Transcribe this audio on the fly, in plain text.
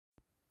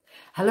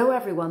Hello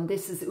everyone,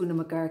 this is Una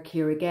McGurk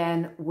here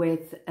again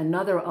with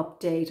another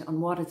update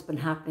on what has been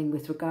happening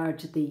with regard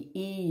to the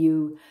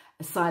EU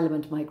Asylum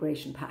and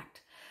Migration Pact.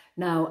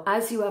 Now,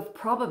 as you have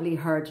probably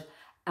heard,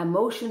 a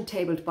motion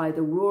tabled by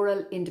the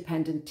rural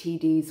independent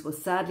TDs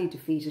was sadly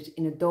defeated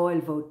in a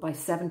Dáil vote by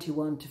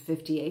 71 to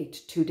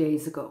 58 2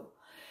 days ago.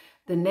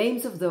 The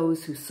names of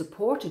those who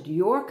supported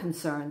your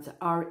concerns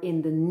are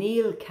in the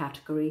nil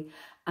category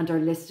and are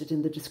listed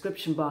in the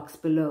description box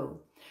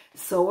below.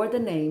 So are the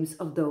names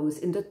of those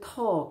in the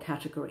tá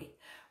category.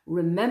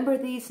 Remember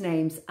these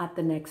names at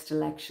the next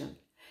election.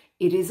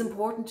 It is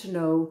important to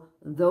know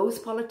those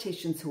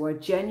politicians who are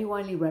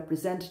genuinely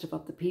representative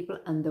of the people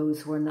and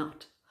those who are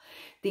not.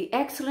 The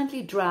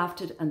excellently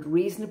drafted and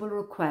reasonable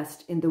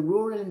request in the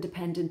Rural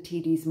Independent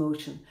TD's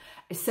motion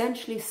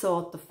essentially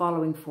sought the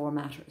following four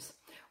matters.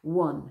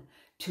 1.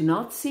 To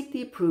not seek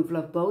the approval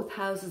of both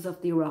houses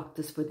of the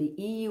Oireachtas for the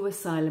EU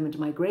Asylum and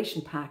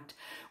Migration Pact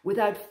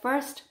without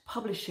first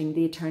publishing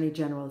the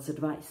Attorney-General's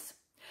advice.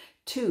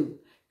 2.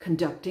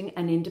 Conducting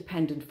an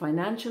independent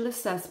financial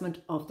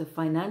assessment of the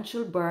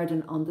financial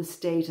burden on the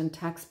state and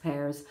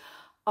taxpayers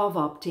of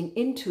opting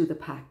into the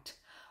Pact.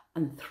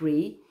 And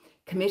 3.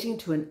 Committing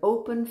to an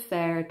open,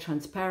 fair,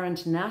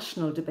 transparent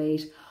national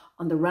debate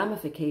on the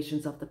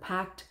ramifications of the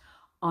Pact,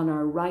 on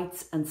our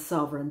rights and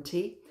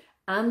sovereignty,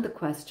 and the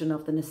question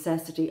of the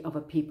necessity of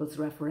a people's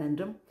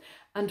referendum.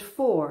 And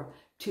 4.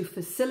 To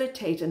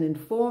facilitate an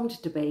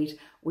informed debate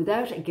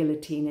without a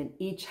guillotine in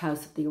each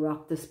house of the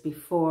Oireachtas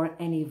before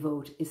any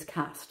vote is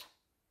cast.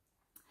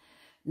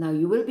 Now,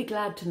 you will be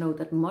glad to know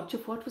that much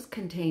of what was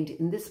contained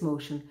in this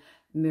motion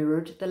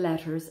mirrored the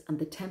letters and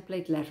the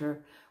template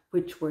letter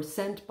which were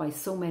sent by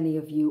so many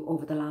of you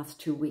over the last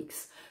 2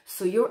 weeks.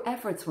 So your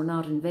efforts were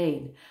not in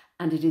vain,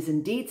 and it is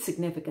indeed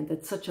significant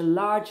that such a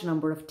large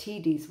number of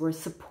TDs were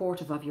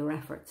supportive of your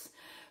efforts.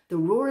 The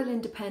rural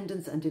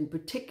independents, and in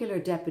particular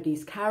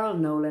deputies Carol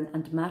Nolan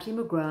and Mattie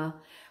McGrath,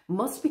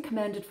 must be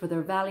commended for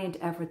their valiant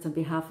efforts on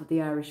behalf of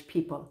the Irish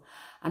people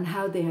and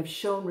how they have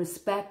shown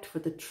respect for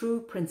the true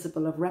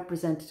principle of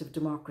representative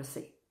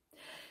democracy.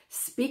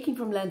 Speaking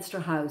from Leinster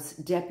House,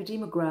 Deputy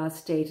McGrath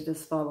stated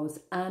as follows,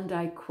 and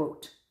I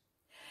quote,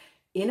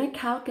 "In a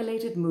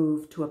calculated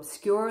move to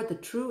obscure the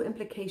true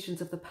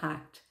implications of the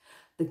Pact,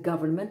 the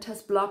government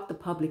has blocked the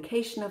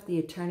publication of the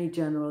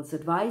Attorney-General's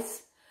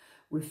advice,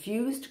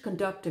 refused to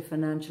conduct a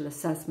financial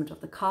assessment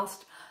of the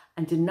cost,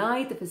 and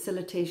denied the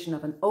facilitation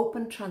of an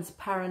open,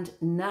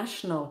 transparent,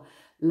 national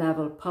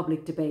level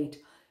public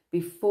debate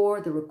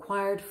before the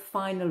required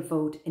final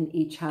vote in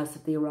each house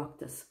of the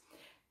Oireachtas."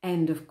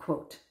 End of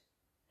quote.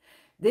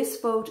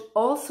 This vote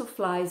also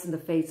flies in the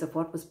face of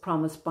what was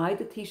promised by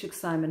the Taoiseach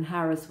Simon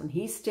Harris when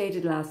he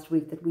stated last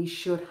week that we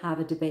should have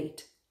a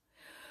debate.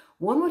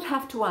 One would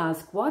have to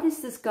ask, what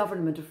is this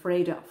government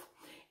afraid of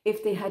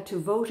if they had to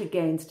vote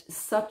against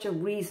such a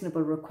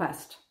reasonable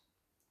request?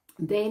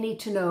 They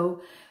need to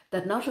know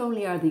that not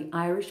only are the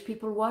Irish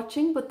people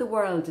watching, but the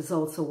world is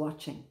also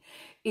watching.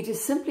 It is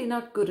simply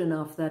not good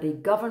enough that a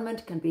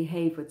government can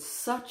behave with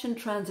such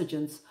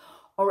intransigence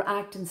or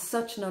act in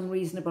such an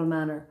unreasonable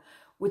manner,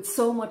 with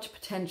so much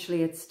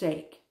potentially at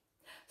stake.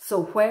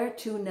 So where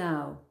to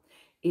now?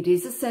 It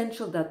is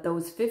essential that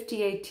those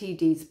 58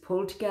 TDs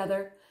pull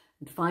together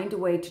and find a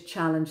way to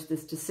challenge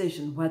this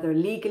decision, whether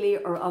legally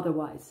or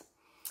otherwise.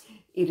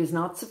 It is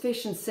not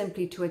sufficient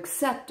simply to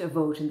accept a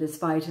vote in this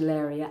vital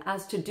area,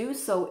 as to do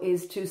so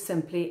is to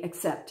simply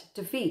accept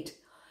defeat.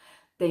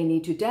 They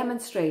need to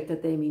demonstrate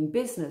that they mean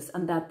business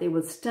and that they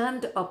will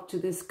stand up to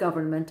this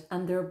government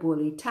and their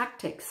bully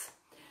tactics.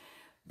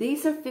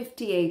 These are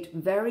 58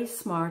 very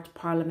smart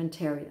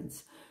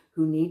parliamentarians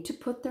who need to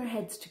put their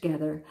heads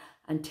together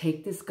and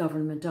take this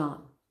government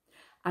on.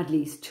 At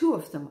least 2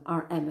 of them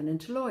are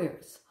eminent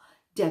lawyers,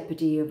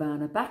 Deputy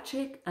Ivana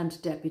Bacik and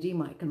Deputy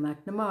Michael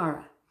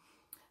McNamara.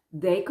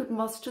 They could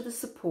muster the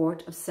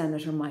support of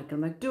Senator Michael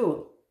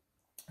McDowell,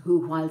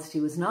 who, whilst he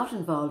was not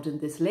involved in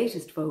this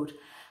latest vote,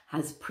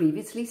 has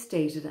previously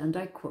stated, and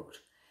I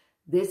quote,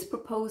 "This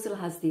proposal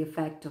has the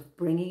effect of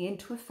bringing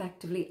into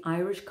effectively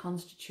Irish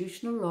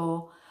constitutional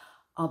law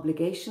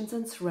obligations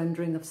and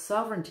surrendering of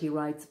sovereignty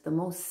rights of the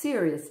most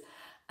serious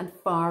and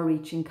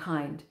far-reaching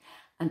kind,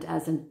 and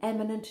as an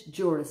eminent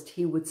jurist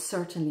he would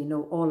certainly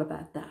know all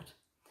about that."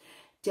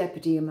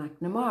 Deputy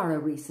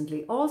McNamara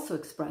recently also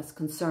expressed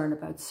concern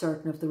about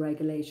certain of the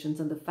regulations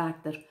and the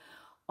fact that,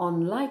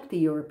 unlike the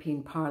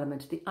European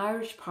Parliament, the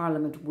Irish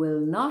Parliament will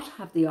not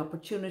have the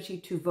opportunity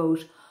to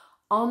vote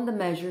on the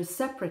measures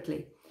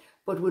separately,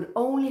 but would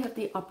only have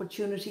the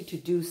opportunity to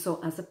do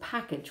so as a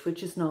package,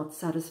 which is not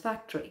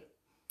satisfactory.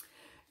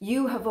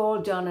 You have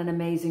all done an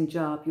amazing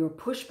job. Your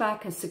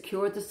pushback has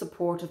secured the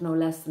support of no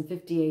less than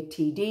 58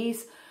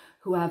 TDs,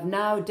 who have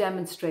now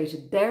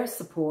demonstrated their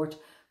support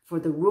for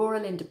the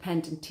Rural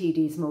Independent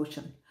TD's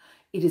motion.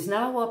 It is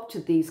now up to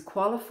these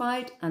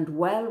qualified and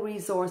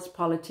well-resourced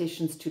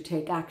politicians to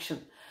take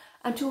action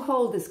and to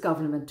hold this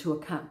government to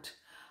account.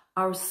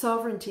 Our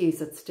sovereignty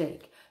is at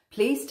stake.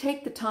 Please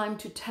take the time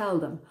to tell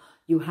them.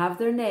 You have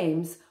their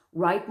names,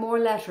 write more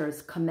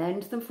letters,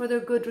 commend them for their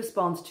good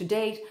response to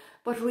date,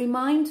 but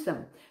remind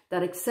them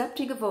that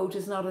accepting a vote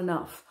is not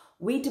enough.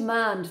 We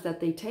demand that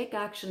they take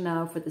action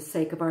now for the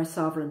sake of our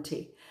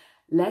sovereignty.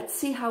 Let's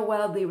see how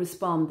well they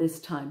respond this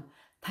time.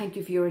 Thank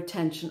you for your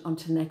attention.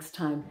 Until next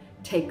time,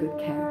 take good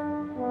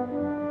care.